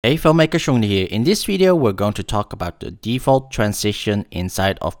Hey filmmaker, Chung Dha here. In this video, we're going to talk about the default transition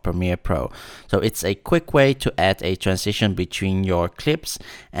inside of Premiere Pro. So it's a quick way to add a transition between your clips,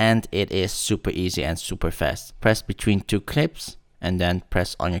 and it is super easy and super fast. Press between two clips and then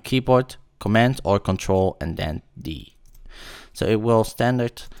press on your keyboard, Command or Control and then D. So it will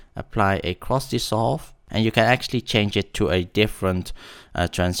standard apply a cross dissolve, and you can actually change it to a different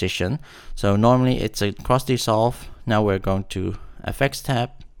transition. So normally it's a cross dissolve. Now we're going to Effects tab,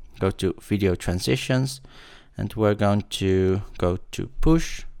 go to Video Transitions, and we're going to go to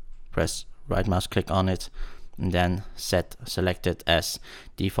Push, press right mouse click on it, and then select it as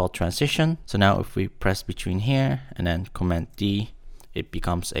default transition. So now if we press between here and then Command D, it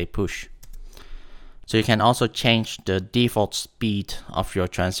becomes a push. So you can also change the default speed of your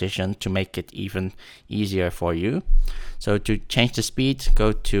transition to make it even easier for you. So to change the speed,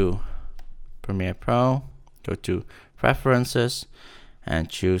 go to Premiere Pro, go to Preferences, and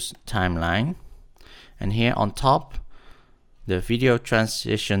choose Timeline. And here on top, the video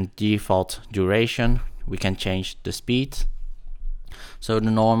transition default duration, we can change the speed. So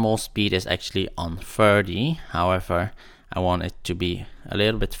the normal speed is actually on 30. However, I want it to be a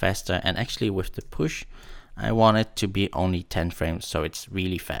little bit faster, and actually with the push, I want it to be only 10 frames, so it's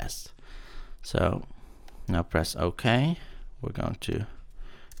really fast. So now press OK. We're going to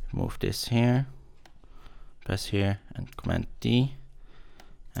move this here, press here and Command D,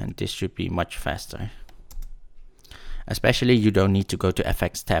 and this should be much faster. Especially you don't need to go to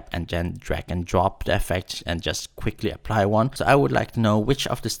Effects tab and then drag and drop the effect and just quickly apply one. So I would like to know which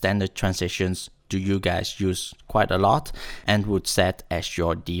of the standard transitions do you guys use quite a lot and would set as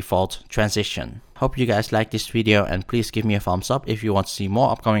your default transition. Hope you guys like this video, and please give me a thumbs up. If you want to see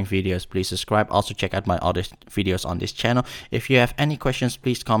more upcoming videos, please subscribe. Also check out my other videos on this channel. If you have any questions,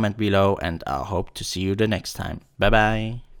 please comment below, and I hope to see you the next time. Bye bye.